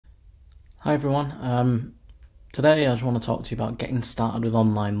Hi everyone. Today I just want to talk to you about getting started with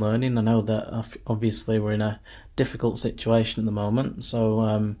online learning. I know that obviously we're in a difficult situation at the moment,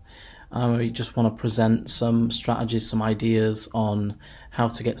 so I just want to present some strategies, some ideas on how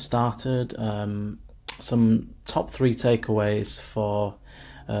to get started, some top 3 takeaways for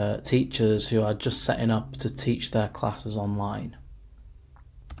teachers who are just setting up to teach their classes online.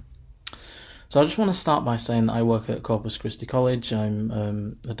 So I just want to start by saying that I work at Corpus Christi College.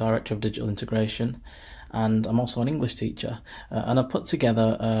 I'm the Director of Digital Integration, and I'm also an English teacher. And I've put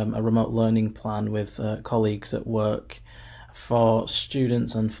together a remote learning plan with colleagues at work for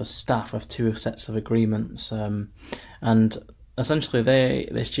students and for staff of 2 sets of agreements. And essentially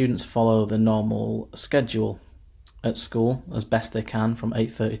their students follow the normal schedule at school as best they can from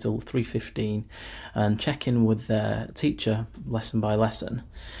 8:30 till 3:15 and check in with their teacher lesson by lesson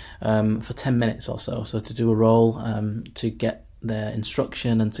for 10 minutes or so to do a role, to get their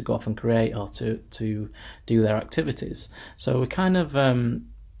instruction and to go off and create or to do their activities. So we're kind of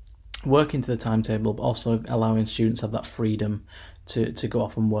working to the timetable, but also allowing students have that freedom to go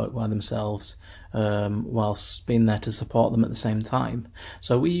off and work by themselves, whilst being there to support them at the same time.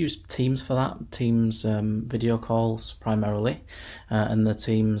 So we use Teams for that, Teams video calls primarily, and the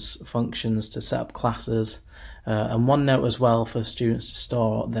Teams functions to set up classes, and OneNote as well for students to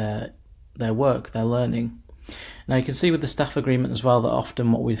store their work, their learning. Now you can see with the staff agreement as well that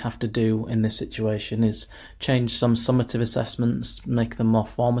often what we have to do in this situation is change some summative assessments, make them more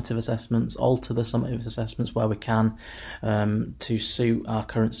formative assessments, alter the summative assessments where we can, to suit our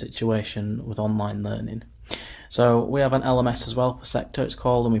current situation with online learning. So we have an LMS as well, Perceptor it's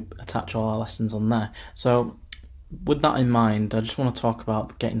called, and we attach all our lessons on there. So with that in mind, I just want to talk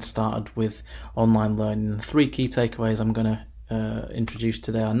about getting started with online learning. The 3 key takeaways I'm going to introduce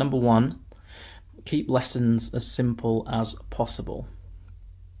today are: number 1, keep lessons as simple as possible.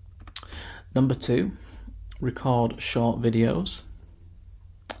 Number 2, record short videos.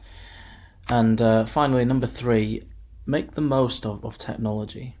 And finally, number 3, make the most of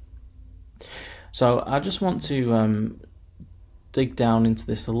technology. So I just want to dig down into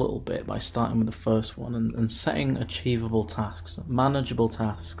this a little bit by starting with the first one and setting achievable tasks, manageable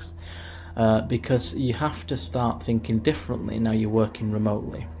tasks, because you have to start thinking differently now you're working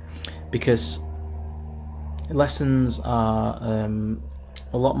remotely, because lessons are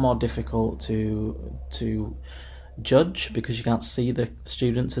a lot more difficult to judge because you can't see the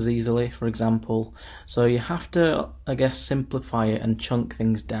students as easily, for example. So you have to, I guess, simplify it and chunk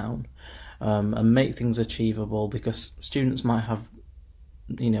things down, and make things achievable, because students might have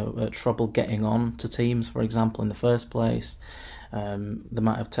trouble getting on to Teams, for example, in the first place. They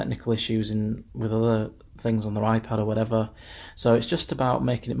might have technical issues with other things on their iPad or whatever. So it's just about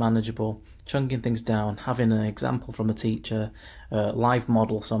making it manageable, chunking things down, having an example from a teacher, live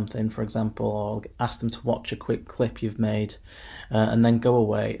model something, for example, or ask them to watch a quick clip you've made, and then go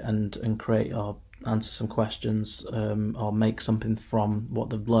away and create or answer some questions, or make something from what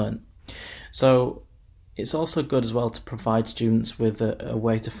they've learned. So it's also good as well to provide students with a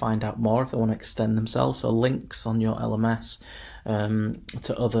way to find out more if they want to extend themselves. So links on your LMS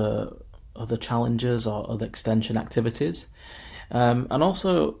to other challenges or other extension activities, and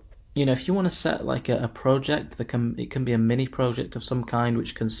also, if you want to set like a project, it can be a mini project of some kind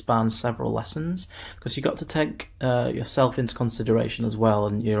which can span several lessons, because you've got to take yourself into consideration as well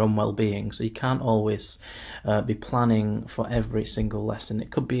and your own well-being. So you can't always be planning for every single lesson.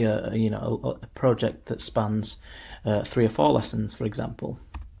 It could be a project that spans 3 or 4 lessons, for example.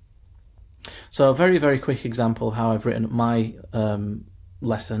 So a very, very quick example of how I've written my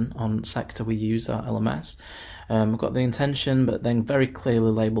lesson on Sector we use, our LMS. We've got the intention, but then very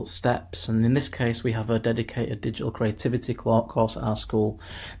clearly labelled steps, and in this case we have a dedicated digital creativity course at our school.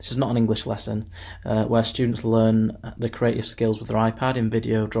 This is not an English lesson, where students learn the creative skills with their iPad in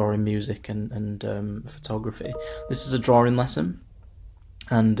video, drawing, music and photography. This is a drawing lesson,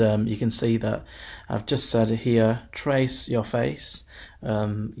 and you can see that I've just said here, trace your face,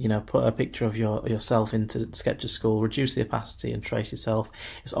 put a picture of yourself into Sketch a School, reduce the opacity and trace yourself.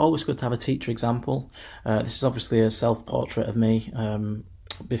 It's always good to have a teacher example. This is obviously a self-portrait of me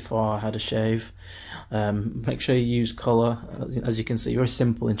before I had a shave. Make sure you use colour. As you can see, very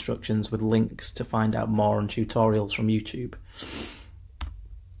simple instructions with links to find out more on tutorials from YouTube.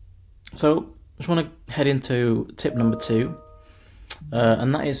 So I just want to head into tip number 2.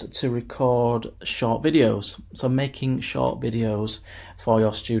 and that is to record short videos. So making short videos for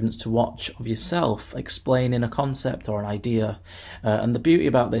your students to watch of yourself explaining a concept or an idea. And the beauty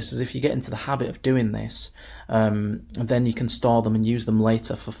about this is if you get into the habit of doing this, then you can store them and use them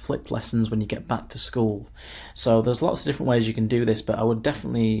later for flipped lessons when you get back to school. So there's lots of different ways you can do this, but I would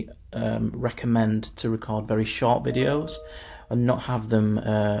definitely recommend to record very short videos and not have them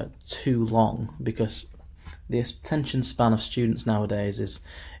too long, because the attention span of students nowadays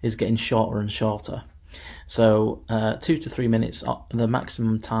is getting shorter and shorter. So 2 to 3 minutes the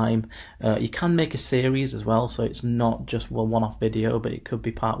maximum time. You can make a series as well, so it's not just one-off video, but it could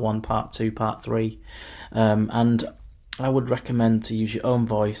be part 1, part 2, part 3. And I would recommend to use your own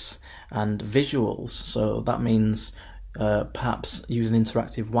voice and visuals. So that means perhaps use an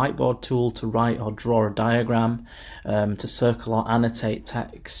interactive whiteboard tool to write or draw a diagram, to circle or annotate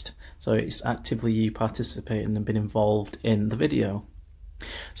text. So it's actively you participating and being involved in the video.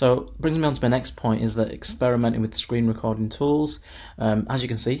 So brings me on to my next point, is that experimenting with screen recording tools. As you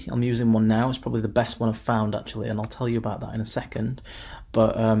can see, I'm using one now. It's probably the best one I've found actually, and I'll tell you about that in a second.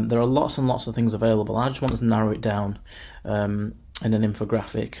 But there are lots and lots of things available. I just wanted to narrow it down in an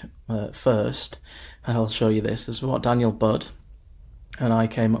infographic first. I'll show you this. This is what Daniel Budd and I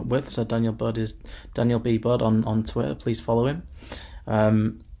came up with. So Daniel Budd is Daniel B. Budd on Twitter. Please follow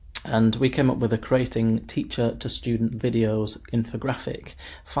him. And we came up with a creating teacher to student videos infographic,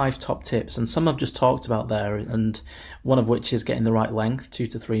 5 top tips, and some I've just talked about there, and one of which is getting the right length, 2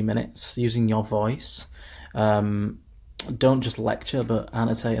 to 3 minutes, using your voice. Don't just lecture, but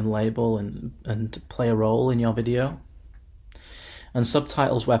annotate and label and play a role in your video. And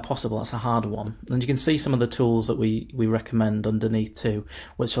subtitles where possible, that's a hard one. And you can see some of the tools that we recommend underneath too,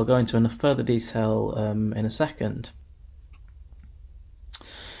 which I'll go into in further detail in a second.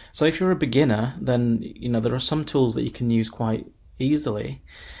 So if you're a beginner, then there are some tools that you can use quite easily,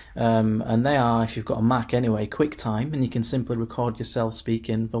 and they are, if you've got a Mac anyway, QuickTime, and you can simply record yourself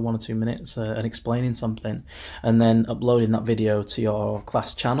speaking for 1 or 2 minutes and explaining something, and then uploading that video to your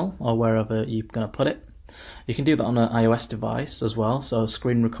class channel or wherever you're going to put it. You can do that on an iOS device as well, so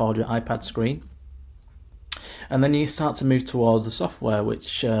screen record your iPad screen. And then you start to move towards the software,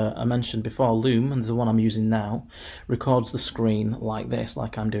 which I mentioned before, Loom, and the one I'm using now, records the screen like this,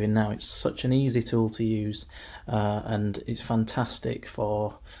 like I'm doing now. It's such an easy tool to use, and it's fantastic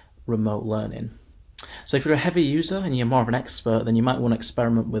for remote learning. So if you're a heavy user and you're more of an expert, then you might want to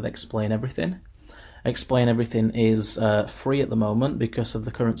experiment with Explain Everything. Explain Everything is free at the moment because of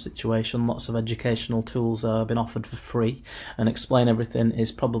the current situation. Lots of educational tools are being offered for free, and Explain Everything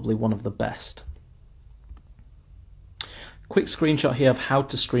is probably one of the best. Quick screenshot here of how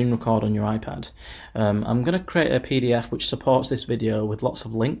to screen record on your iPad. I'm going to create a PDF which supports this video with lots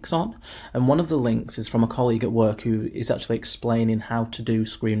of links on, and one of the links is from a colleague at work who is actually explaining how to do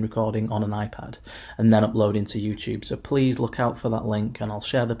screen recording on an iPad and then uploading to YouTube. So please look out for that link, and I'll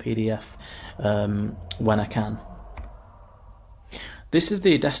share the PDF when I can. This is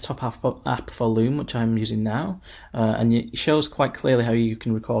the desktop app for Loom, which I'm using now, and it shows quite clearly how you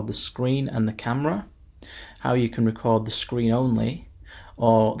can record the screen and the camera, how you can record the screen only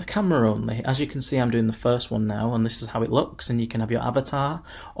or the camera only. As you can see, I'm doing the first one now, and this is how it looks, and you can have your avatar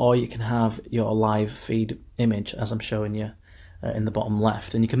or you can have your live feed image as I'm showing you in the bottom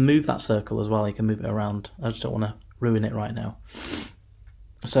left, and you can move that circle as well. You can move it around. I just don't want to ruin it right now.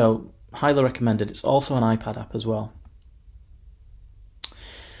 So highly recommended. It's also an iPad app as well.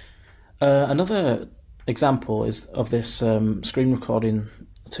 Another example of this screen recording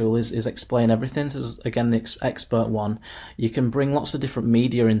tool is Explain Everything. This is again the expert one. You can bring lots of different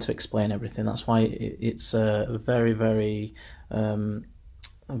media into Explain Everything. That's why it's very, very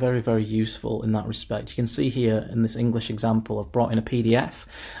useful in that respect. You can see here in this English example, I've brought in a PDF.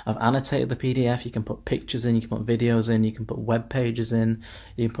 I've annotated the PDF. You can put pictures in, you can put videos in, you can put web pages in,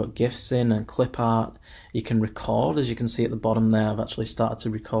 you can put GIFs in and clip art. You can record, as you can see at the bottom there. I've actually started to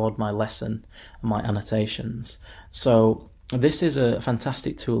record my lesson and my annotations. So this is a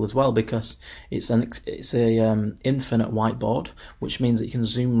fantastic tool as well because it's a infinite whiteboard, which means that you can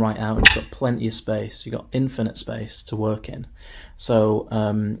zoom right out and you've got plenty of space. You've got infinite space to work in. So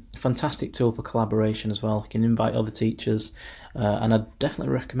fantastic tool for collaboration as well. You can invite other teachers, and I'd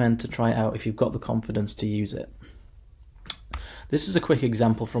definitely recommend to try it out if you've got the confidence to use it. This is a quick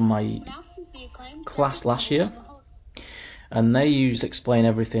example from my class last year, and they used Explain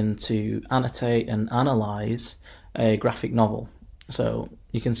Everything to annotate and analyse a graphic novel. So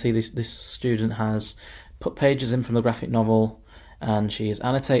you can see this student has put pages in from the graphic novel, and she has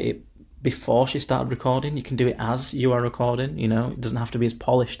annotated before she started recording. You can do it as you are recording, you know, it doesn't have to be as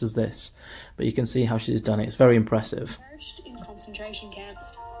polished as this, but you can see how she's done it. It's very impressive. In concentration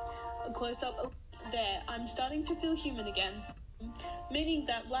camps. A close-up there, I'm starting to feel human again, meaning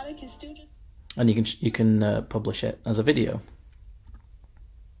that Vladek is still just... And you can publish it as a video.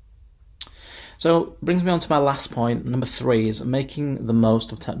 So brings me on to my last point, number 3, is making the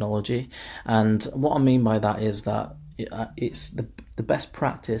most of technology. And what I mean by that is that it's the best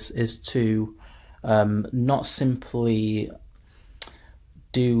practice is to not simply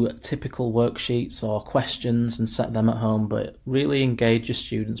do typical worksheets or questions and set them at home, but really engage your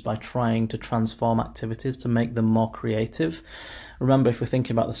students by trying to transform activities to make them more creative. Remember, if we're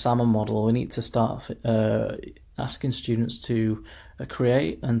thinking about the Salmon model, we need to start asking students to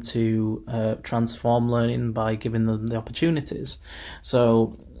create and to transform learning by giving them the opportunities.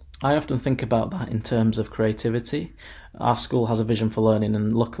 So I often think about that in terms of creativity. Our school has a vision for learning,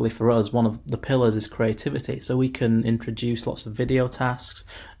 and luckily for us, one of the pillars is creativity. So we can introduce lots of video tasks,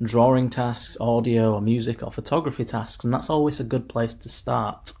 drawing tasks, audio or music or photography tasks, and that's always a good place to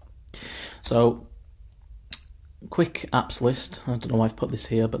start. So quick apps list. I don't know why I've put this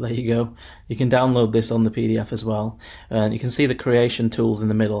here, but there you go. You can download this on the PDF as well. And you can see the creation tools in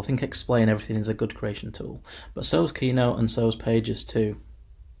the middle. I think Explain Everything is a good creation tool. But so is Keynote and so is Pages too.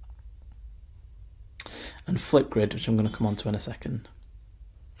 And Flipgrid, which I'm going to come on to in a second.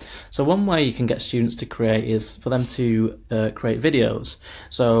 So one way you can get students to create is for them to create videos.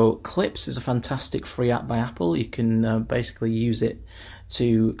 So Clips is a fantastic free app by Apple. You can basically use it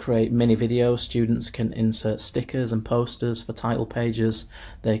to create mini videos. Students can insert stickers and posters for title pages.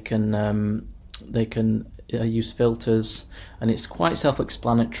 They can use filters, and it's quite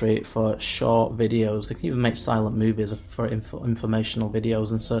self-explanatory for short videos. They can even make silent movies for informational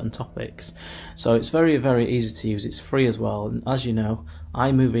videos on certain topics. So it's very, very easy to use. It's free as well, and as you know,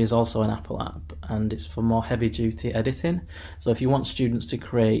 iMovie is also an Apple app, and it's for more heavy-duty editing. So if you want students to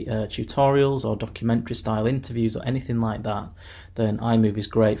create tutorials or documentary-style interviews or anything like that, then iMovie is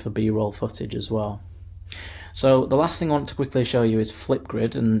great for B-roll footage as well. So the last thing I want to quickly show you is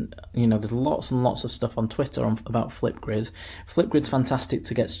Flipgrid, and you know there's lots and lots of stuff on Twitter about Flipgrid. Flipgrid's fantastic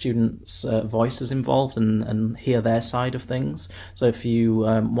to get students' voices involved and hear their side of things. So if you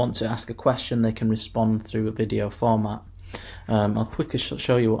want to ask a question, they can respond through a video format. I'll quickly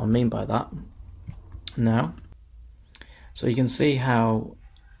show you what I mean by that now. So you can see how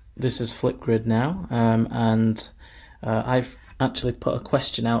this is Flipgrid now, and I've actually put a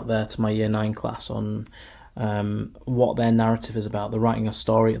question out there to my Year 9 class on what their narrative is about. They're writing a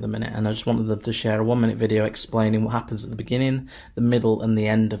story at the minute, and I just wanted them to share a 1-minute video explaining what happens at the beginning, the middle and the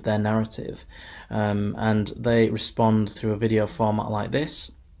end of their narrative, and they respond through a video format like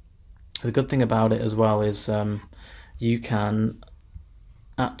this. The good thing about it as well is you can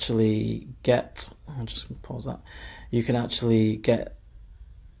actually get, I'll just pause that, you can actually get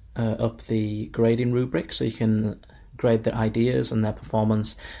up the grading rubric, so you can grade their ideas and their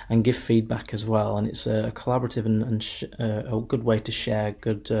performance and give feedback as well, and it's a collaborative and a good way to share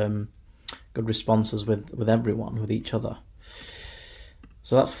good responses with everyone, with each other.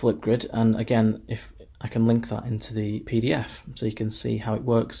 So that's Flipgrid, and again, if I can link that into the PDF so you can see how it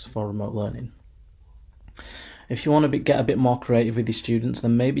works for remote learning. If you want to get a bit more creative with your students,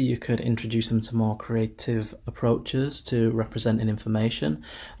 then maybe you could introduce them to more creative approaches to representing information,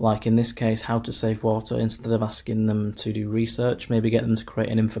 like in this case, how to save water. Instead of asking them to do research, maybe get them to create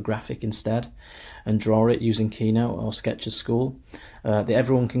an infographic instead and draw it using Keynote or Sketches School. The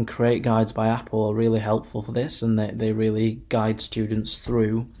Everyone Can Create guides by Apple are really helpful for this, and they really guide students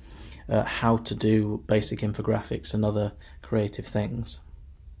through how to do basic infographics and other creative things.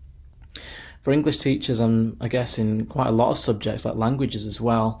 For English teachers, and I guess in quite a lot of subjects like languages as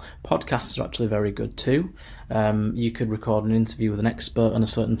well, podcasts are actually very good too. You could record an interview with an expert on a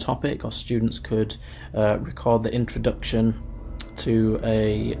certain topic, or students could record the introduction to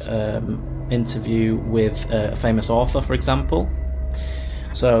a interview with a famous author, for example.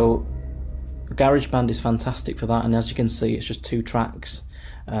 So GarageBand is fantastic for that, and as you can see, it's just 2 tracks,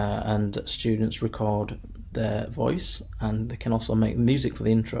 and students record their voice, and they can also make music for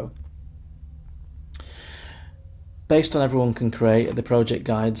the intro. Based on Everyone Can Create, the project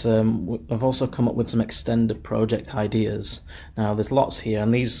guides, I've also come up with some extended project ideas. Now there's lots here,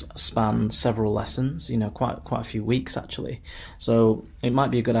 and these span several lessons, you know, quite a few weeks actually. So it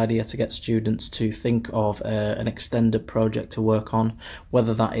might be a good idea to get students to think of an extended project to work on,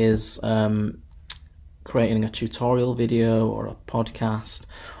 whether that is creating a tutorial video or a podcast,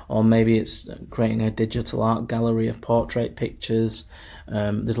 or maybe it's creating a digital art gallery of portrait pictures.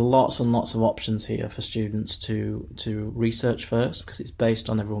 There's lots and lots of options here for students to research first, because it's based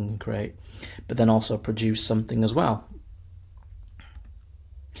on everyone can create, but then also produce something as well.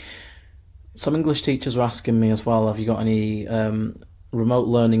 Some English teachers were asking me as well, have you got any remote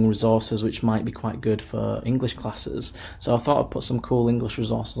learning resources which might be quite good for English classes? So I thought I'd put some cool English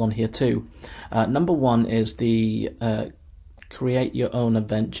resources on here too. Number one is the Create Your Own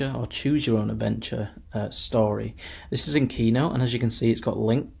Adventure or Choose Your Own Adventure story. This is in Keynote, and as you can see, it's got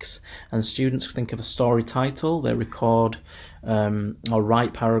links, and students think of a story title, they record or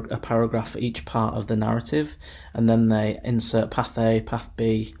write a paragraph for each part of the narrative, and then they insert path A, path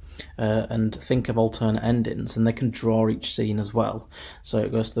B, and think of alternate endings, and they can draw each scene as well. So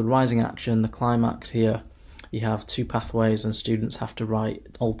it goes to the rising action, the climax. Here you have two pathways, and students have to write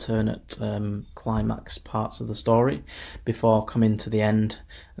alternate climax parts of the story before coming to the end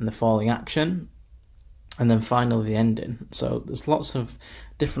and the falling action, and then finally the ending. So there's lots of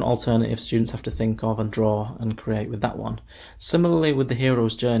different alternatives students have to think of and draw and create with that one. Similarly with the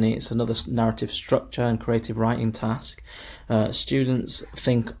hero's journey, it's another narrative structure and creative writing task. Students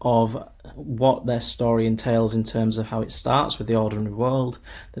think of what their story entails in terms of how it starts with the ordinary world.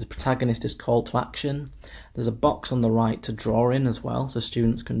 The protagonist is called to action. There's a box on the right to draw in as well, so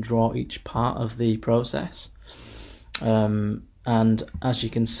students can draw each part of the process. And as you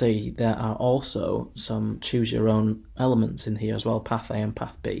can see, there are also some choose your own elements in here as well, path A and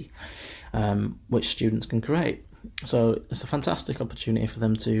path B, which students can create. So it's a fantastic opportunity for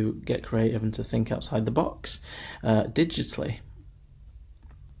them to get creative and to think outside the box digitally.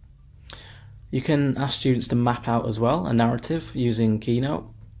 You can ask students to map out as well a narrative using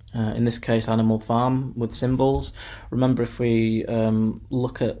Keynote. In this case, Animal Farm with symbols. Remember, if we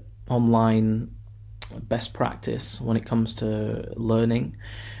look at online best practice when it comes to learning,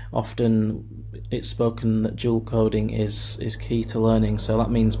 often it's spoken that dual coding is key to learning. So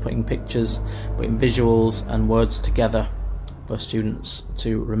that means putting pictures, putting visuals and words together for students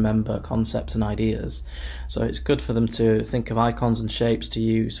to remember concepts and ideas. So it's good for them to think of icons and shapes to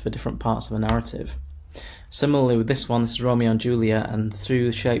use for different parts of a narrative. Similarly with this one, this is Romeo and Juliet, and through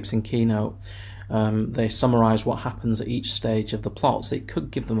the shapes in Keynote, they summarise what happens at each stage of the plot. So it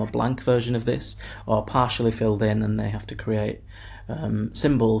could give them a blank version of this, or partially filled in, and they have to create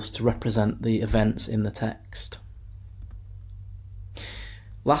symbols to represent the events in the text.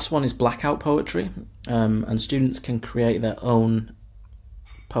 Last one is blackout poetry, and students can create their own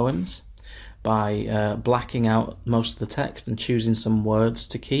poems by blacking out most of the text and choosing some words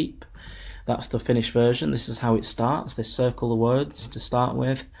to keep. That's the finished version. This is how it starts. They circle the words to start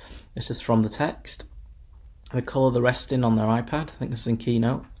with. This is from the text. They colour the rest in on their iPad. I think this is in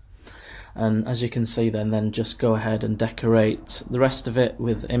Keynote. And as you can see then just go ahead and decorate the rest of it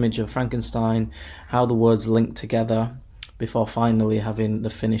with image of Frankenstein, how the words link together, before finally having the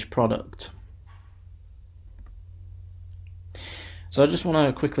finished product. So I just want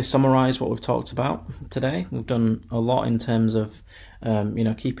to quickly summarise what we've talked about today. We've done a lot in terms of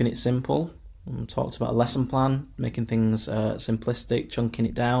keeping it simple. We talked about a lesson plan, making things simplistic, chunking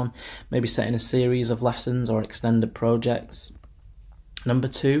it down, maybe setting a series of lessons or extended projects. Number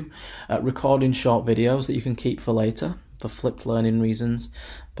 2, recording short videos that you can keep for later, for flipped learning reasons,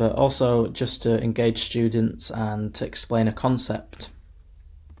 but also just to engage students and to explain a concept.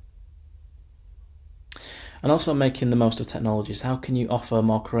 And also making the most of technologies. How can you offer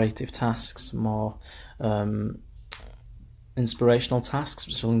more creative tasks, more inspirational tasks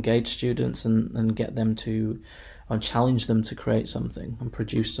which will engage students and get them to, and challenge them to create something and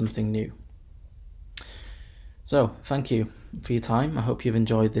produce something new. So thank you for your time. I hope you've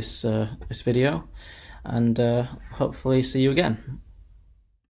enjoyed this video, and hopefully see you again.